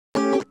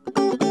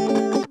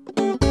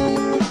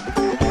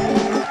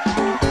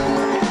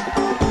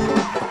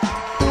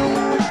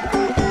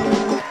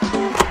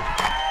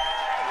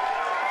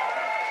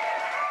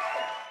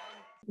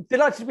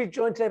delighted to be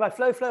joined today by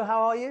Flo. Flo,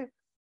 how are you?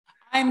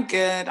 I'm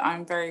good.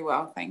 I'm very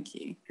well, thank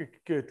you. Good,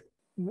 good.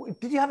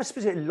 Did you have a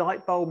specific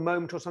light bulb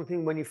moment or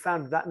something when you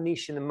found that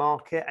niche in the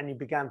market and you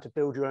began to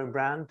build your own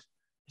brand?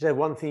 Is there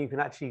one thing you can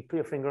actually put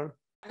your finger on?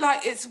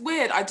 Like, it's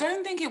weird. I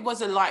don't think it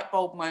was a light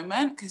bulb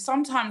moment, because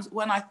sometimes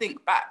when I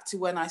think back to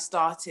when I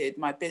started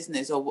my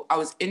business, or I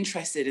was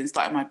interested in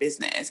starting my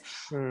business,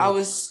 I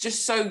was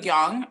just so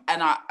young,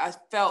 and I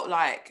felt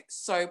like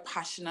so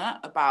passionate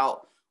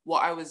about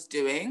what I was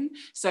doing.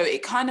 So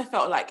it kind of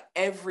felt like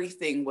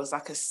everything was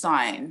like a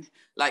sign,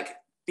 like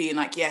being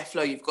like, yeah,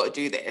 Flo, you've got to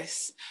do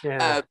this.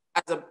 Yeah.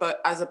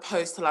 As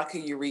opposed to like a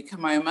eureka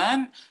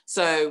moment.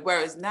 So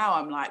whereas now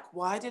I'm like,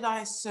 why did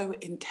I so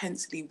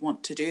intensely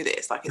want to do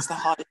this? Like, it's the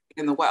hardest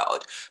thing in the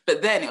world.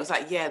 But then it was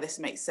like, yeah, this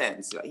makes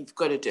sense. Like, you've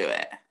got to do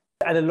it.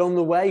 And along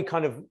the way,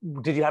 kind of,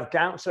 did you have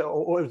doubts,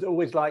 or it was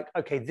always like,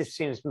 okay, this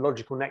seems the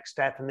logical next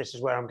step, and this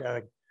is where I'm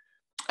going?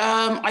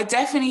 I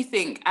definitely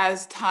think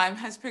as time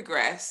has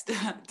progressed,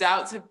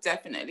 doubts have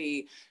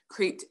definitely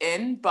creeped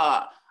in,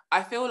 but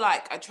I feel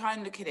like I try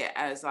and look at it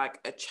as like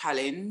a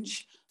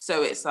challenge.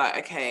 So it's like,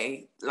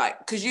 okay, like,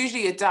 because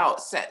usually a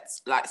doubt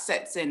sets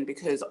in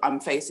because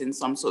I'm facing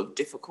some sort of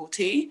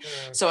difficulty.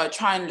 So I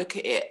try and look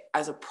at it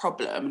as a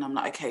problem, and I'm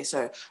like, okay,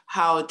 so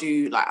how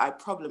do like I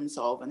problem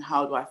solve, and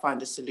how do I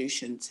find a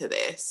solution to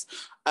this?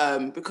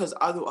 Because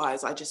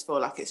otherwise I just feel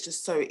like it's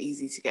just so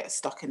easy to get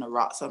stuck in a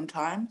rut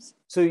sometimes.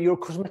 So you're a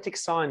cosmetic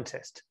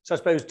scientist. So I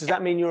suppose, does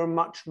that mean you're a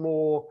much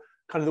more,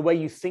 kind of the way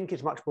you think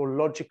is much more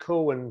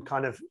logical, and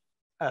kind of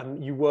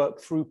you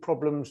work through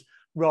problems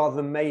rather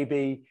than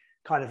maybe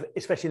kind of,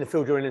 especially in the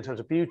field you're in terms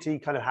of beauty,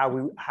 kind of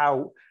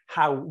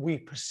how we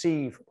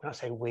perceive, when I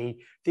say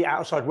we, the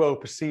outside world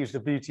perceives the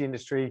beauty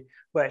industry,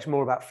 where it's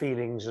more about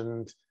feelings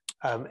and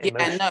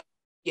emotion. No,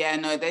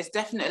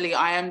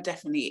 I am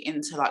definitely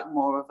into like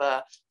more of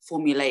a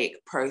formulaic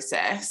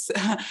process.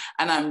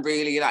 And I'm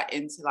really like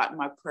into like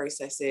my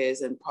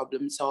processes and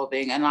problem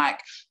solving. And like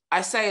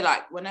I say,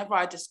 like whenever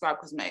I describe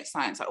cosmetic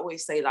science, I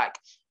always say like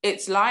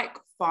it's like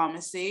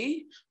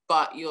pharmacy,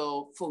 but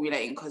you're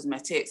formulating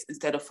cosmetics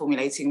instead of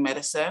formulating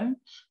medicine.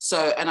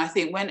 So, and I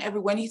think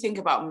when you think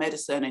about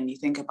medicine and you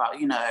think about,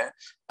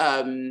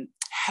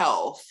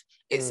 health,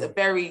 it's a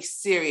very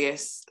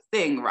serious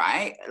thing,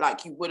 right?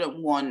 Like you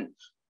wouldn't want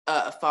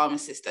a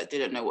pharmacist that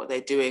didn't know what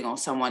they're doing, or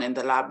someone in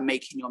the lab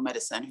making your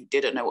medicine who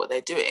didn't know what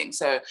they're doing.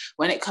 So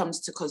when it comes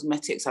to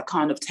cosmetics, I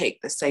kind of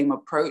take the same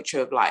approach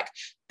of like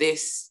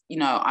this,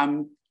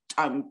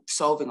 I'm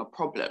solving a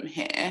problem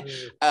here,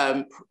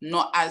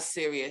 not as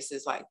serious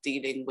as like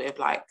dealing with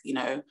like,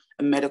 a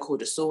medical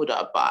disorder,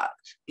 but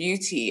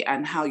beauty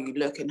and how you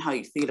look and how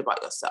you feel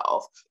about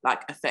yourself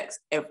like affects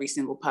every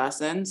single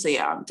person. So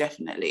yeah, I'm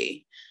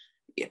definitely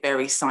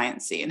very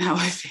sciencey in how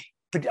I think.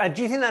 But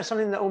do you think that's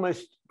something that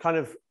almost kind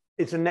of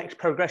is the next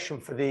progression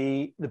for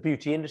the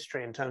beauty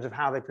industry in terms of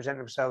how they present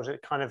themselves?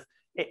 It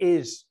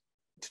is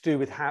to do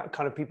with how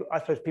kind of people, I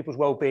suppose, people's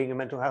well-being and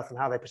mental health and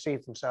how they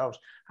perceive themselves,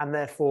 and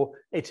therefore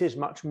it is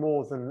much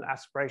more than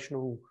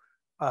aspirational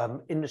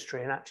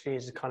industry, and actually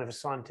is a kind of a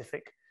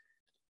scientific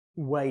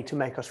way to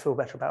make us feel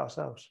better about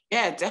ourselves.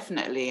 Yeah,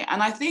 definitely.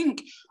 And I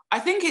think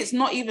it's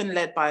not even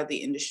led by the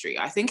industry.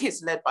 I think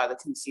it's led by the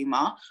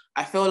consumer.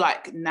 I feel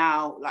like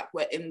now, like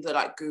we're in the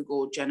like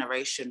Google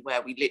generation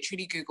where we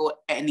literally Google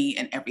any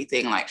and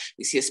everything. Like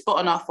we see a spot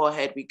on our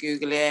forehead, we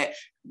Google it.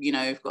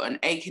 We've got an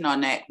ache in our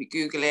neck, we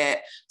Google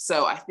it.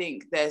 So I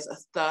think there's a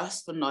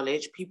thirst for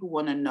knowledge. People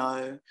want to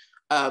know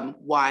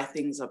why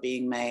things are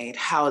being made,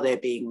 how they're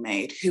being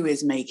made, who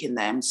is making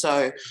them.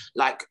 So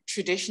like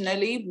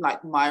traditionally,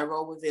 like my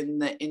role within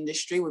the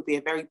industry would be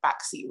a very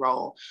backseat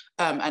role,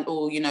 and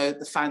all,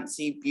 the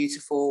fancy,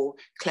 beautiful,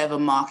 clever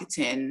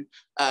marketing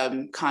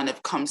kind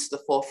of comes to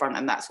the forefront,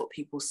 and that's what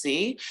people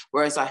see.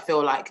 Whereas I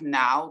feel like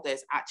now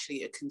there's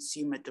actually a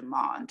consumer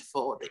demand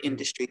for the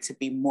industry to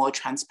be more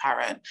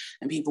transparent,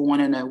 and people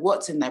want to know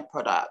what's in their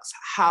products,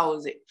 how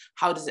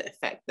does it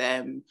affect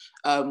them,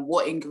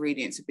 what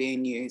ingredients are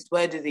being used,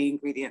 where do the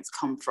ingredients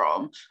come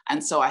from?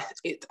 And so I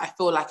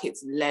feel like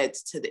it's led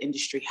to the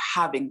industry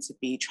having to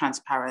be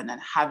transparent and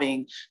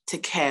having to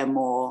care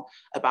more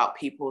about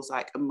people's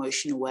like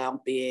emotional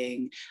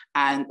well-being,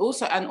 and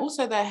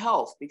also their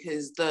health,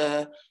 because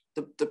the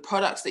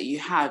products that you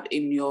have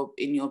in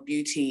your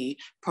beauty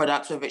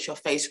products, whether it's your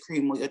face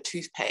cream or your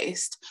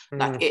toothpaste,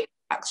 like it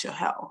impacts your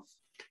health.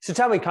 So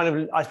tell me, kind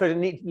of, I suppose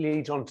it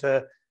leads on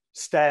to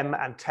STEM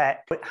and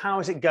tech, but how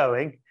is it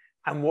going?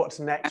 And what's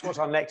next? What's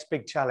our next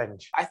big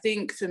challenge? I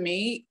think for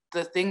me,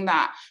 the thing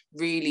that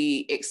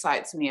really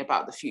excites me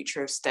about the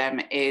future of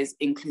STEM is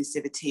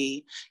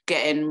inclusivity,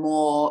 getting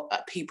more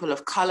people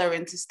of color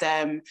into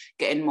STEM,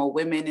 getting more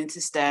women into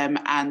STEM,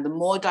 and the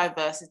more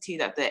diversity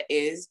that there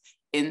is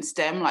in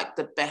STEM, like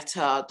the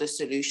better the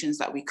solutions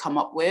that we come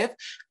up with.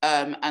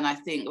 And I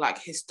think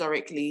like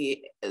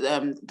historically,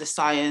 the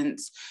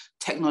science,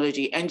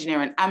 technology,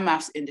 engineering and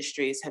maths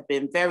industries have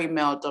been very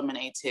male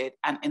dominated,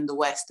 and in the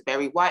West,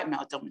 very white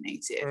male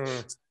dominated.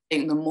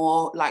 think the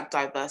more like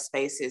diverse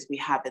spaces we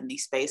have in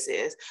these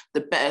spaces,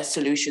 the better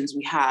solutions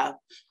we have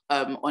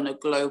on a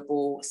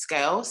global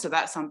scale. So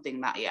that's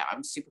something that, yeah,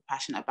 I'm super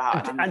passionate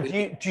about. And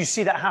do you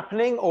see that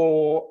happening,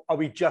 or are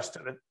we just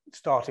at the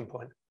starting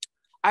point?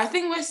 I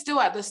think we're still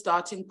at the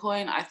starting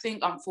point. I think,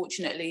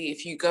 unfortunately,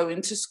 if you go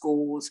into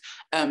schools,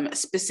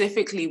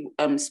 specifically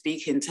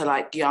speaking to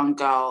like young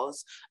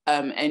girls,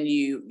 and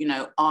you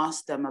know,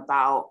 ask them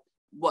about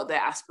what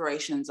their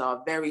aspirations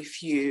are, very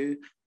few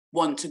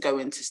want to go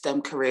into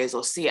STEM careers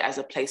or see it as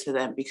a place for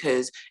them,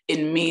 because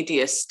in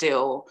media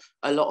still,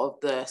 a lot of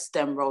the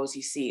STEM roles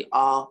you see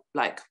are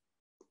like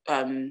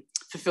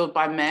fulfilled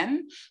by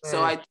men.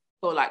 So I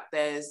feel like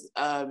there's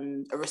a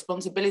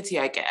responsibility,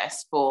 I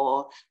guess,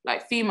 for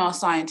like female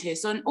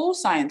scientists and all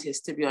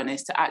scientists, to be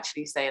honest, to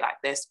actually say like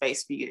there's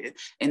space for you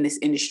in this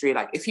industry.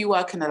 Like if you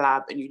work in a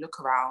lab and you look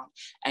around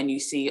and you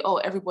see, oh,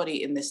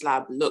 everybody in this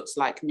lab looks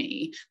like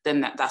me,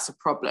 then that's a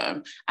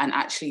problem. And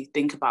actually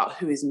think about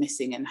who is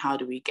missing and how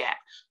do we get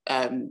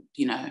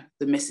you know,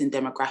 the missing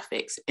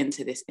demographics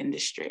into this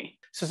industry.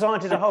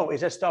 Society as a whole,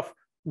 is there stuff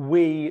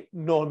we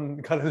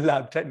non-kind of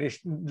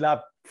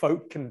lab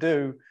folk can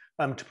do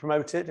to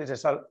promote it?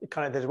 Is there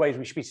kind of, there's ways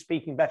we should be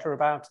speaking better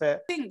about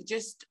it? I think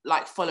just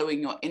like following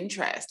your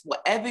interest,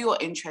 whatever your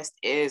interest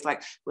is,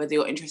 like whether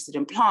you're interested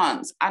in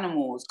plants,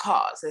 animals,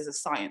 cars, there's a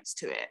science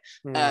to it.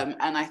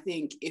 And I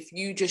think if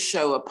you just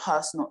show a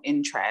personal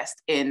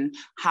interest in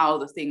how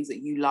the things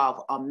that you love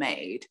are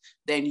made,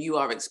 then you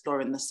are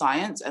exploring the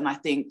science. And I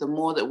think the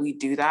more that we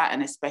do that,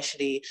 and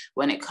especially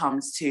when it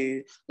comes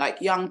to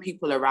like young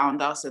people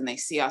around us and they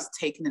see us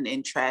taking an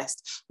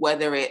interest,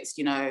 whether it's,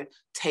 you know,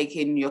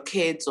 taking your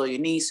kids or your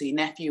niece or your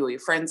nephew or your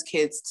friend's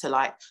kids to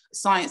like a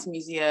science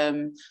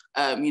museum,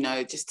 you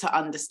know, just to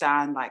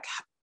understand like,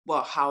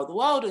 well, how the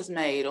world is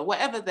made or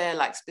whatever their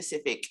like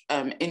specific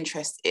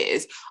interest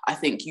is, I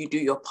think you do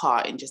your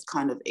part in just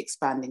kind of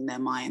expanding their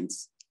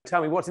minds.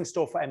 Tell me what's in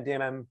store for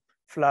MDMM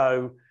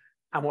Flow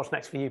and what's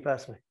next for you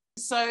personally?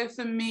 So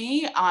for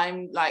me,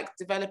 I'm like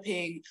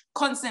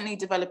constantly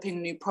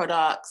developing new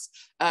products.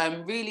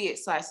 Really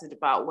excited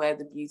about where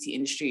the beauty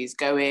industry is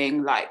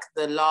going. Like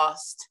the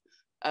last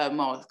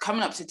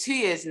coming up to 2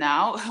 years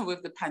now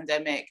with the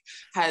pandemic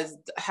has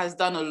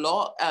done a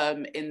lot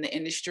in the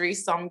industry,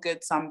 some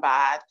good, some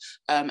bad.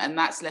 And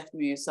that's left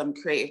me with some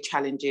creative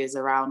challenges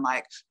around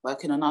like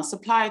working on our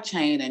supply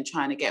chain and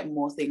trying to get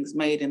more things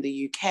made in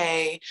the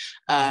UK.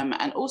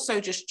 And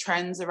also just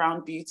trends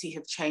around beauty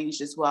have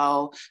changed as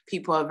well.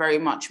 People are very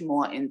much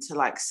more into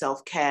like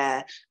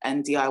self-care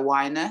and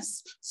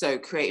DIY-ness. So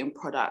creating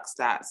products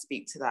that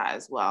speak to that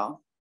as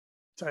well.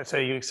 So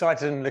you're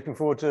excited and looking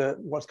forward to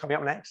what's coming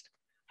up next?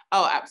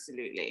 Oh,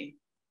 absolutely.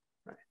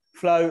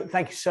 Flo,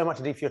 thank you so much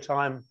indeed for your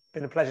time.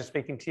 Been a pleasure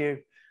speaking to you.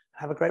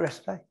 Have a great rest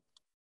of the day.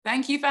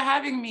 Thank you for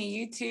having me.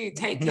 You too.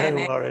 Take care.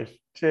 No worries.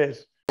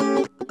 Cheers.